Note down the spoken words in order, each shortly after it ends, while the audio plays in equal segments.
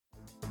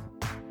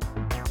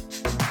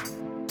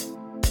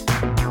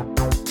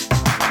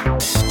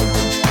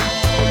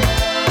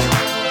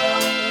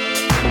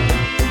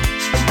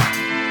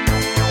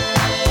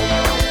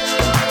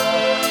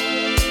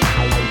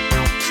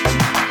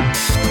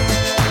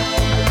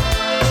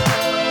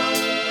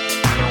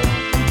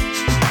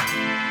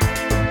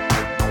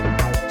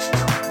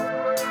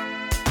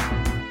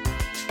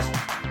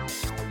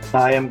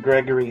I am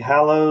Gregory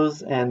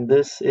Hallows, and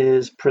this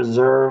is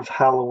Preserve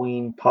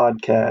Halloween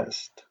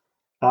Podcast.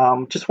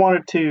 Just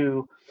wanted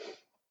to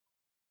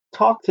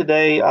talk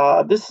today.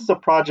 This is a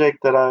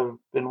project that I've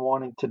been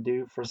wanting to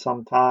do for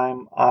some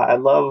time. I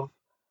love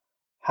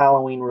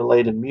Halloween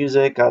related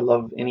music, I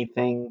love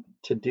anything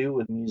to do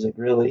with music,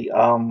 really.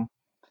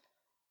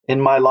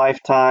 In my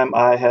lifetime,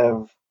 I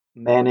have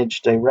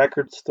managed a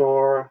record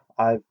store,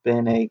 I've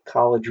been a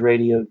college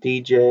radio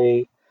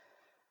DJ.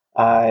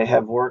 I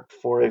have worked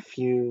for a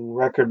few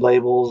record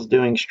labels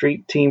doing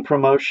street team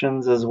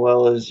promotions as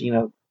well as,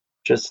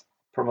 just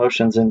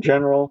promotions in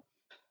general.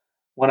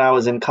 When I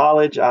was in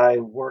college, I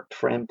worked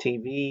for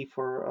MTV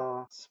for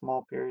a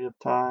small period of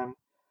time.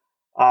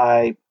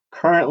 I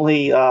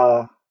currently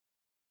have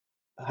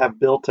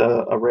built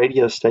a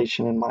radio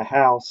station in my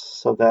house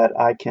so that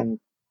I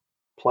can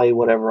play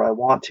whatever I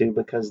want to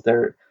because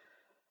there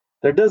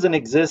doesn't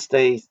exist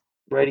a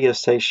radio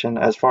station,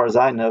 as far as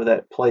I know,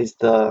 that plays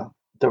the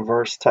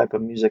diverse type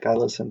of music I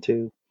listen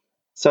to.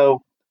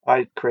 So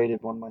I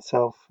created one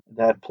myself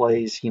that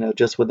plays,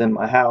 just within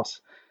my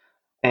house.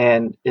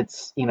 And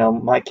it's,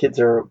 my kids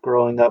are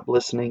growing up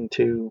listening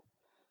to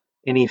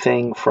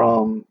anything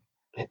from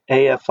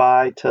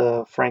AFI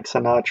to Frank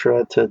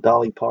Sinatra to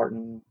Dolly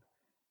Parton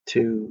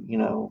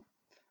to,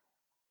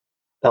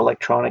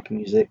 electronic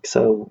music.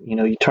 So,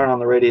 you turn on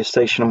the radio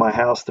station in my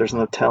house, there's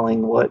no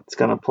telling what's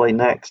going to play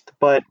next.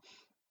 But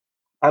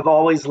I've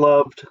always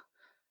loved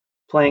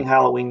playing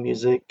Halloween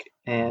music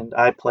and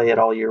I play it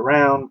all year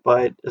round,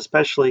 but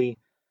especially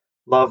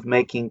love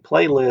making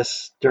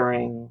playlists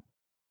during,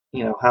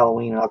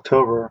 Halloween and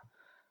October.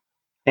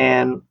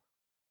 And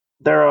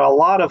there are a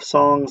lot of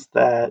songs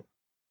that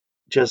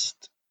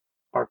just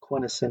are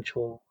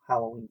quintessential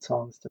Halloween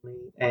songs to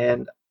me.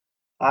 And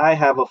I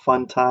have a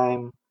fun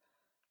time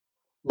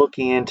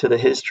looking into the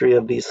history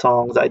of these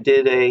songs. I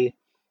did a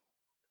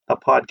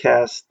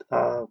podcast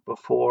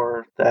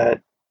before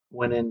that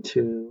went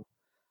into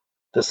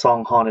the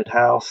song Haunted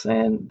House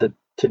and the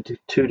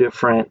two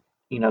different,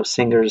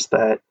 singers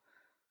that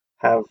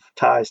have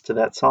ties to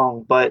that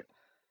song. But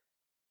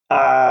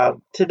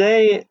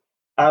today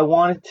I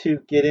wanted to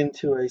get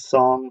into a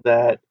song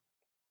that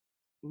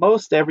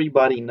most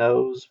everybody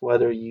knows,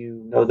 whether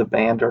you know the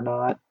band or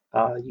not.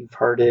 You've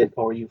heard it,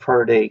 or you've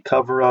heard a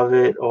cover of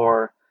it,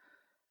 or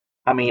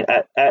I mean,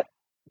 at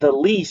the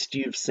least,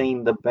 you've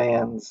seen the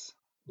band's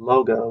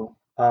logo.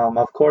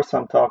 Of course,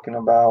 I'm talking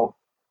about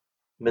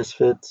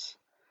Misfits.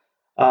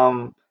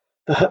 Um,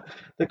 the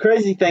the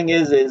crazy thing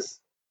is,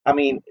 I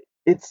mean,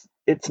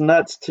 it's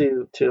nuts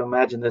to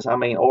imagine this. I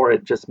mean, or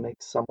it just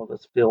makes some of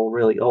us feel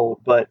really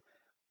old. But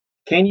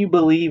can you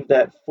believe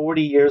that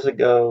 40 years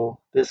ago,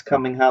 this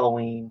coming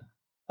Halloween,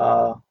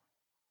 uh,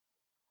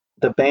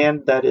 the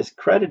band that is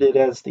credited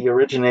as the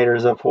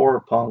originators of horror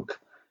punk,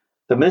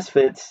 the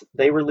Misfits,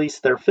 they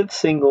released their fifth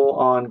single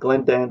on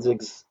Glenn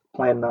Danzig's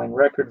Plan 9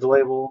 Records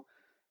label,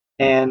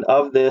 and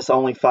of this,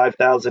 only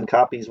 5,000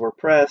 copies were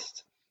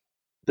pressed.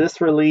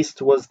 This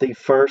release was the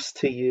first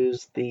to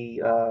use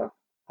the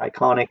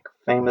iconic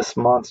Famous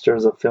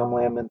Monsters of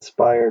Filmland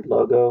inspired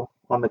logo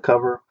on the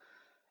cover.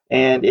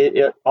 And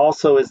it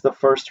also is the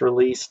first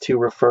release to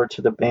refer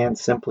to the band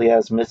simply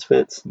as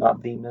Misfits,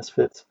 not the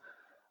Misfits.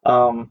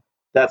 Um,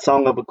 that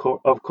song,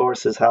 of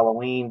course, is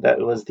Halloween. That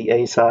was the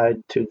A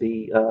side to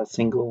the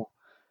single.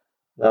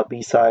 The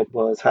B side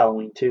was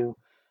Halloween 2.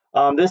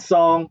 This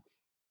song,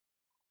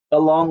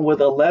 along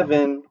with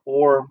 11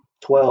 or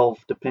 12,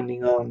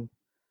 depending on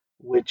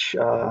which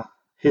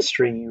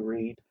history you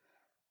read,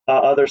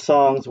 other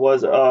songs,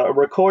 was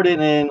recorded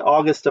in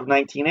August of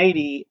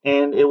 1980,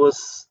 and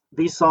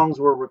these songs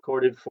were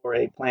recorded for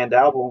a planned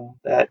album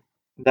that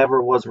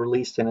never was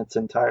released in its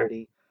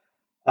entirety.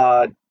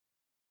 Uh,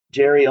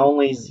 Jerry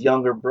Only's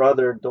younger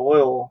brother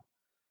Doyle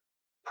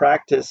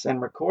practiced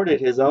and recorded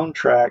his own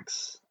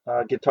tracks,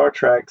 guitar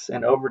tracks,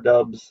 and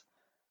overdubs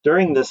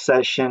during this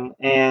session,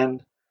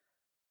 and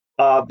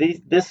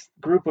this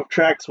group of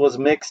tracks was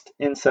mixed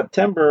in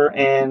September,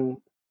 and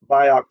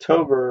by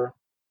October,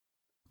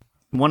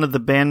 one of the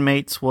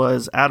bandmates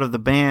was out of the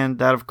band,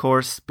 that of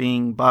course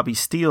being Bobby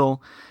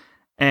Steele,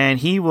 and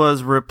he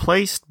was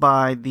replaced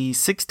by the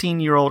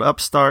 16-year-old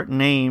upstart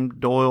named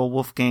Doyle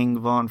Wolfgang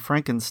von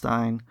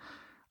Frankenstein.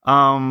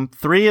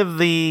 Three of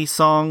the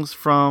songs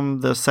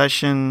from the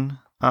session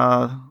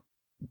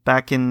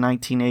back in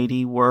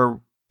 1980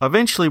 were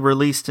eventually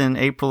released in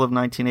April of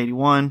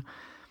 1981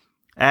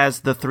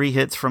 as the Three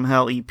Hits from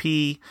Hell EP.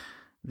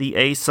 The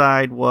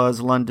A-side was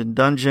London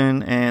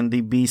Dungeon, and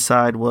the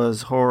B-side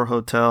was Horror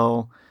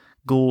Hotel,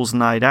 Ghouls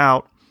Night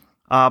Out.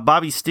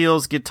 Bobby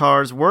Steele's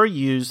guitars were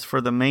used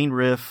for the main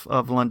riff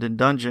of London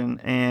Dungeon,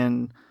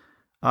 and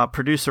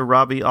producer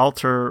Robbie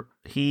Alter,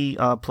 he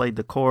played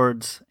the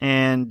chords,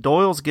 and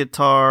Doyle's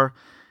guitar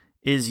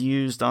is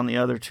used on the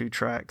other two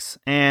tracks.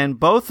 And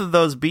both of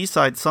those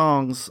B-side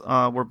songs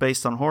were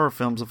based on horror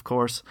films, of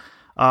course.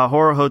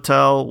 Horror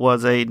Hotel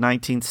was a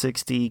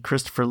 1960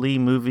 Christopher Lee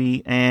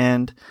movie,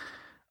 and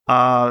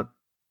Night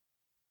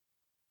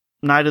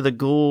of the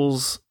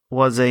Ghouls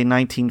was a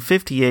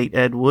 1958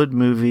 Ed Wood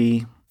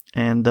movie,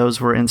 and those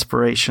were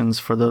inspirations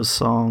for those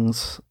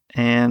songs.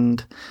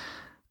 And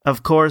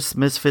of course,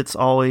 Misfits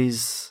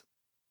always,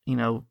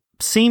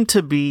 seemed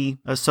to be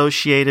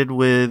associated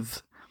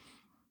with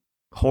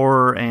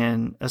horror,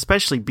 and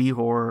especially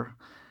B-horror.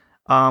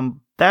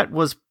 That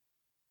was,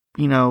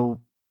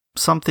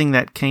 something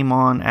that came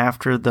on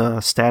after the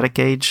Static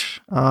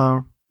Age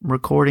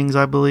recordings,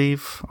 I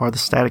believe, or the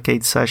Static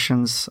Age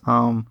sessions.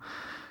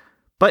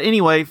 But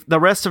anyway, the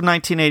rest of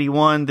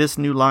 1981, this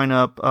new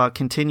lineup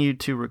continued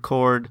to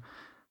record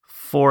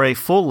for a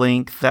full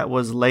length that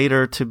was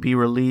later to be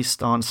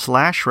released on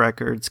Slash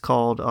Records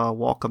called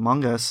Walk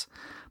Among Us.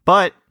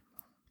 But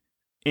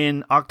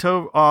in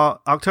October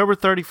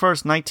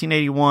 31st,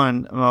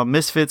 1981,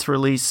 Misfits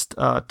released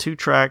 2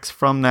 tracks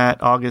from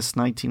that August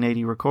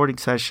 1980 recording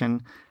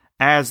session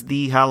as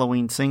the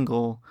Halloween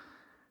single.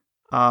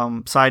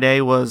 Side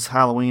A was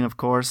Halloween, of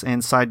course,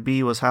 and Side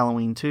B was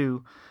Halloween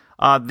 2.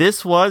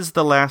 This was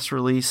the last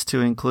release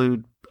to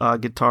include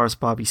guitarist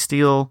Bobby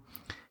Steele.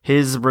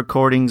 His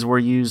recordings were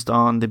used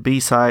on the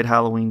B-side,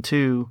 Halloween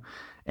 2,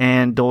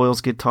 and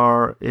Doyle's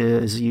guitar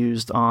is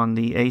used on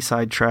the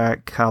A-side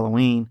track,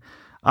 Halloween.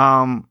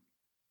 And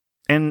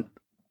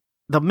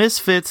the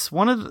Misfits,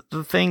 one of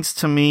the things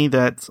to me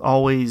that's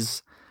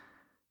always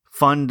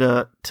fun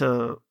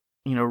to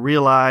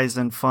realize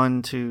and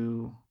fun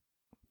to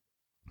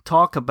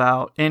talk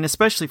about, and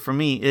especially for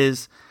me,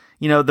 is,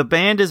 the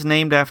band is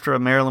named after a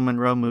Marilyn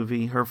Monroe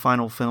movie, her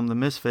final film, The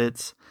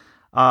Misfits.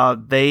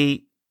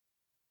 They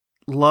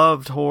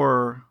loved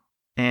horror,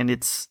 and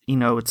it's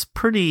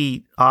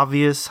pretty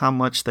obvious how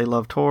much they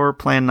loved horror.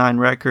 Plan 9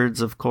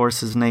 Records, of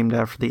course, is named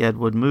after the Ed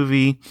Wood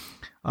movie.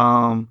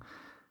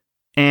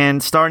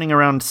 And starting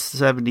around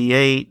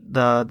 78,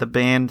 the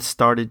band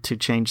started to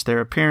change their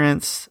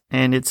appearance,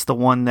 and it's the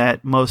one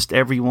that most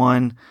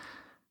everyone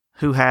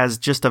who has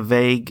just a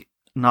vague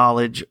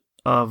knowledge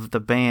of the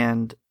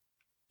band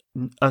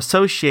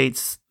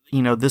associates,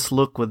 this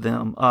look with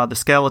them. The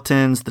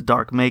skeletons, the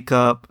dark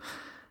makeup,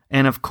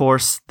 and of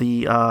course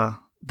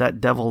that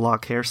devil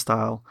lock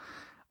hairstyle.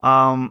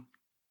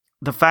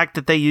 The fact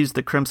that they used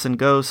the Crimson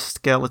Ghost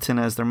skeleton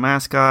as their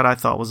mascot, I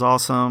thought was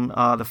awesome.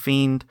 The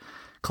Fiend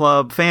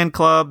fan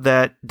club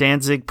that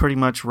Danzig pretty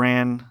much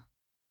ran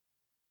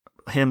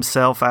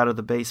himself out of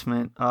the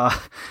basement.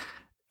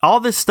 All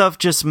this stuff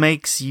just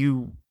makes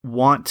you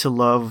want to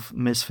love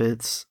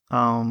Misfits.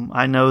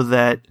 I know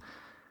that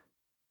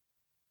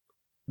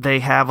they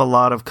have a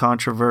lot of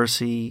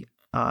controversy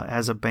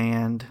as a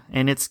band,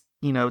 and it's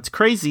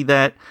crazy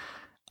that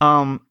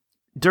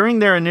during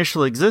their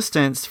initial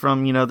existence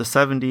from the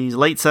 70s,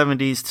 late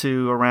 70s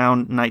to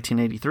around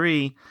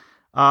 1983,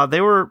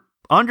 they were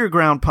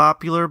underground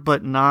popular,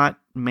 but not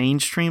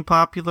mainstream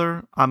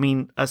popular. I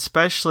mean,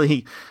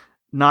 especially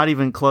not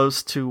even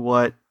close to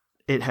what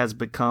it has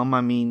become.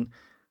 I mean,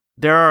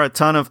 there are a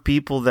ton of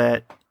people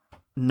that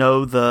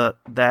know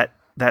that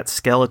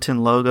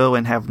skeleton logo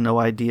and have no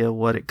idea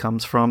what it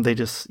comes from. They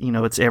just,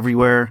 it's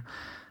everywhere.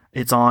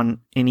 It's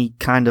on any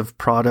kind of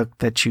product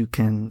that you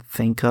can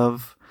think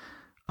of.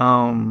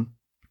 And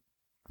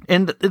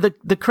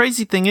the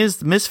crazy thing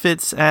is,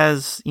 Misfits,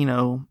 as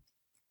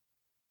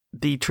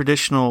the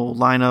traditional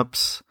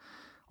lineups,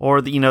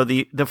 or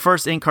the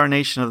first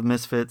incarnation of the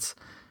Misfits,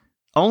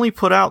 only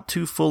put out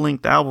 2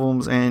 full-length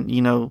albums and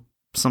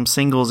some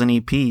singles and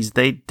EPs.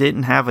 They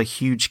didn't have a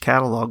huge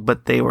catalog,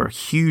 but they were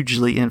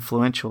hugely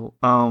influential.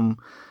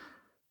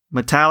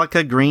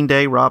 Metallica, Green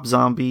Day, Rob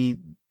Zombie,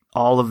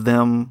 all of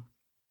them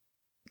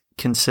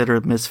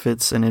consider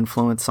Misfits an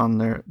influence on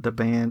the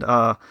band.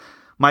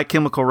 My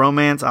Chemical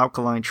Romance,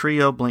 Alkaline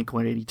Trio,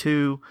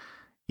 Blink-182,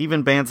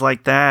 even bands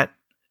like that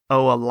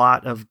owe a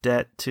lot of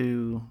debt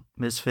to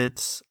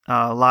Misfits.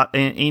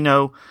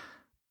 And,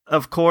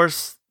 of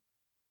course,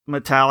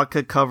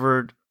 Metallica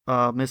covered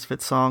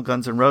Misfits song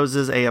Guns N'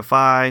 Roses,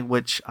 AFI,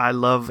 which I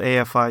love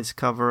AFI's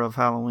cover of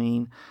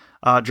Halloween.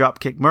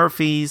 Dropkick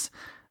Murphys,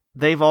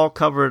 they've all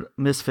covered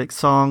Misfits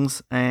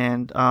songs,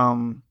 and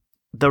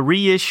the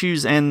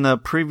reissues and the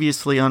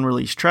previously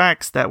unreleased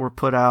tracks that were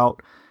put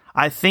out,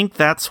 I think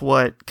that's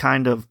what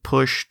kind of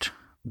pushed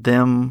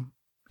them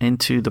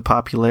into the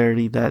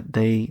popularity that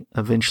they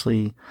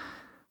eventually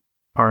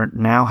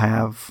now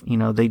have.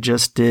 They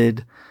just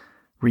did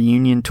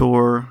Reunion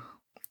Tour,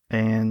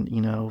 and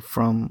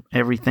from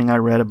everything I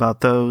read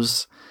about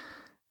those,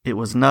 it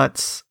was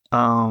nuts.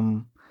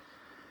 But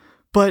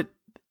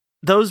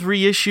those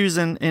reissues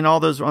and all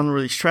those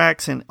unreleased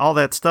tracks and all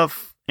that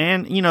stuff,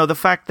 and the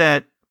fact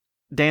that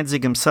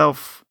Danzig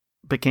himself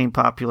became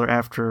popular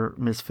after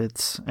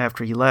Misfits,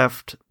 after he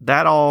left,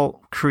 that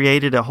all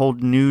created a whole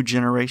new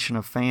generation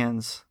of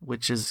fans,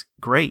 which is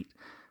great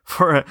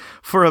for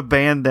a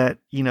band that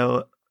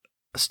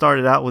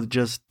started out with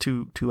just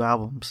two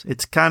albums.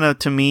 It's kind of,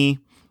 to me,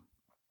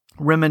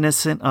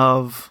 reminiscent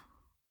of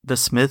the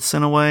Smiths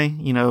in a way.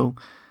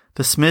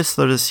 The Smiths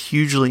are this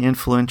hugely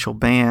influential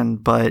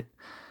band, but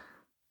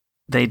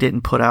they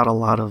didn't put out a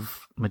lot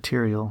of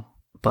material.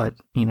 But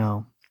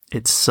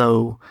it's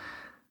so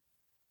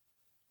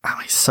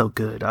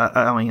good.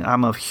 I mean,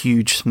 I'm a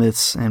huge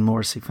Smiths and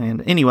Morrissey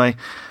fan. Anyway,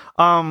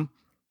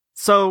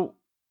 So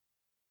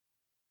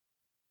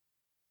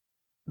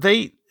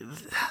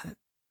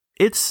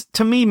it's,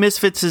 to me,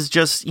 Misfits is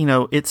just,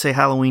 it's a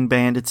Halloween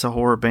band. It's a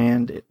horror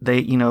band.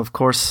 They, of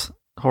course,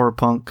 horror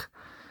punk.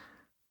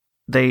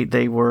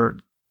 They were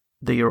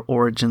the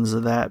origins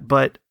of that.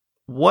 But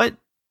what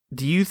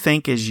do you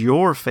think is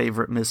your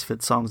favorite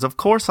Misfits songs? Of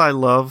course, I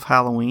love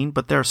Halloween,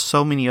 but there are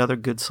so many other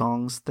good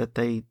songs that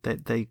they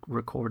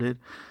recorded.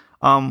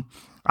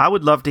 I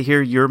would love to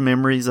hear your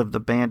memories of the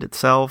band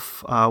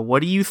itself.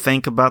 What do you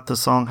think about the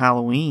song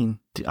Halloween?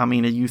 I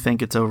mean, do you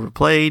think it's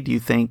overplayed? Do you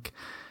think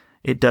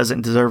it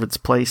doesn't deserve its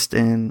place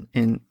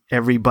in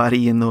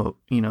everybody in the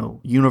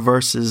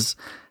universe's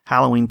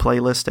Halloween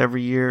playlist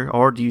every year?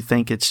 Or do you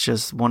think it's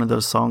just one of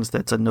those songs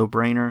that's a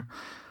no-brainer?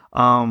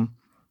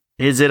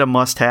 Is it a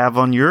must-have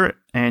on your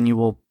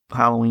annual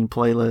Halloween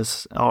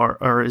playlist?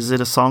 Or is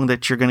it a song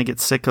that you're going to get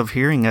sick of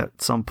hearing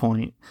at some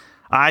point?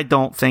 I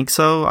don't think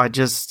so.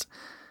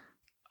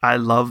 I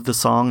love the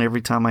song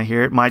every time I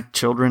hear it. My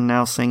children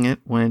now sing it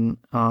when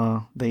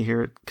they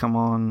hear it come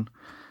on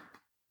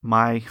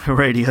my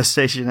radio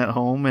station at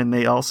home. And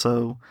they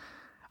also,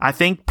 I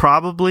think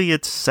probably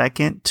it's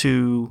second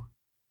to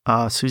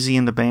Susie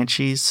and the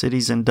Banshees,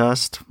 Cities and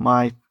Dust.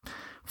 My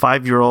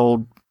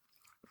 5-year-old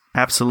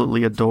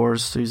absolutely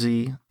adores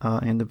Susie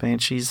and the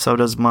Banshees. So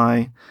does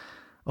my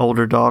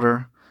older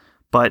daughter.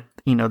 But,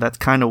 that's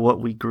kind of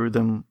what we grew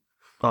them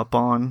up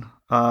on.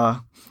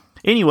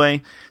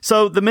 Anyway,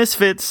 so the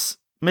Misfits,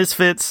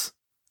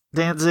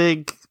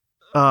 Danzig,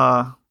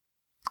 I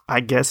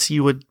guess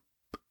you would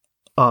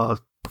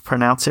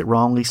pronounce it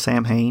wrongly,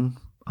 Samhain,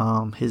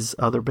 his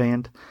other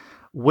band.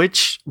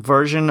 Which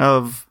version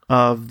of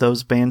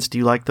those bands do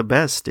you like the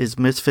best? Is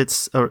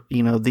Misfits,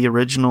 the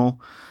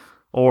original,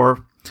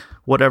 or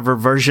whatever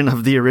version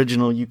of the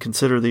original you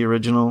consider the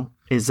original?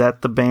 Is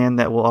that the band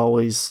that will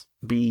always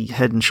be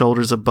head and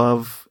shoulders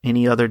above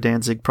any other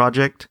Danzig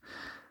project?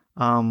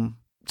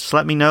 Just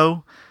let me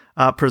know.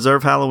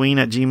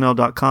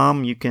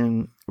 preservehalloween@gmail.com. You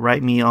can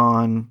write me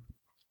on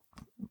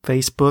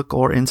Facebook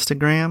or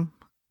Instagram,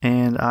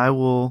 and I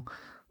will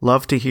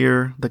love to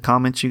hear the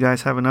comments you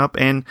guys having up.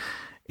 And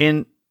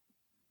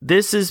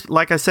this is,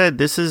 like I said,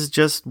 this is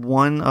just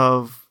one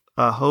of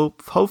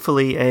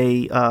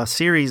hopefully a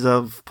series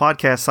of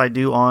podcasts I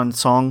do on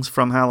songs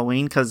from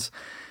Halloween. Because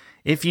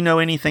if you know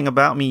anything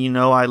about me,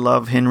 I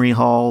love Henry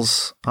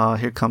Hall's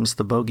 "Here Comes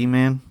the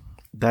Bogeyman."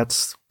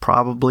 That's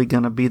probably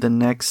going to be the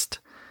next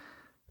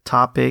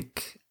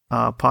topic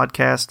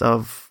podcast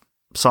of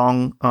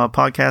song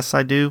podcasts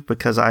I do,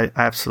 because I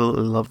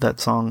absolutely love that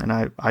song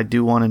and I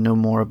do want to know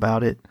more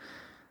about it.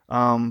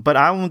 But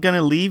I'm going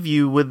to leave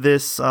you with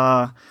this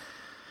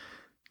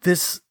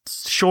this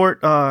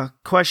short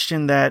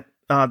question that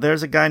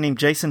there's a guy named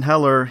Jason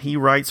Heller. He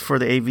writes for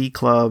the AV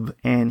Club,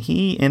 and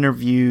he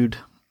interviewed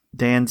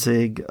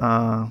Danzig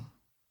and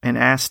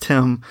asked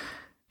him,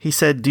 he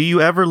said, "Do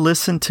you ever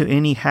listen to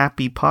any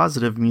happy,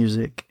 positive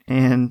music?"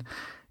 And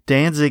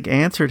Danzig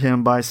answered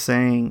him by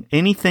saying,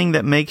 "Anything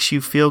that makes you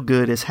feel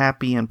good is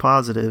happy and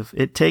positive.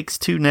 It takes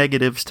two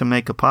negatives to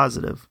make a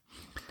positive.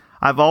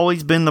 I've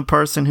always been the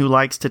person who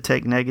likes to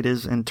take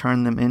negatives and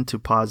turn them into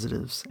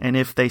positives. And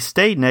if they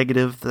stay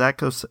negative,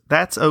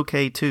 that's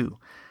okay too."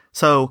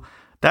 So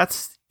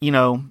that's,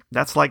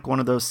 that's like one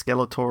of those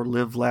Skeletor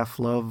live, laugh,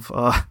 love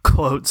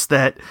quotes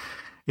that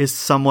is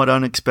somewhat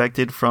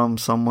unexpected from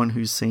someone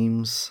who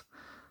seems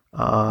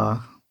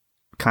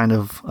kind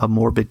of a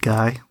morbid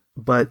guy.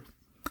 But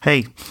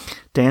hey,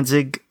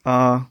 Danzig,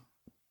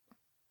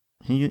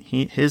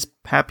 his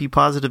happy,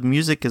 positive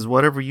music is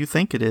whatever you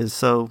think it is.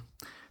 So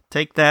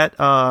take that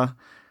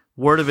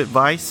word of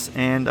advice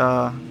and,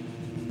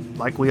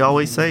 like we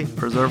always say,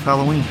 preserve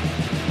Halloween.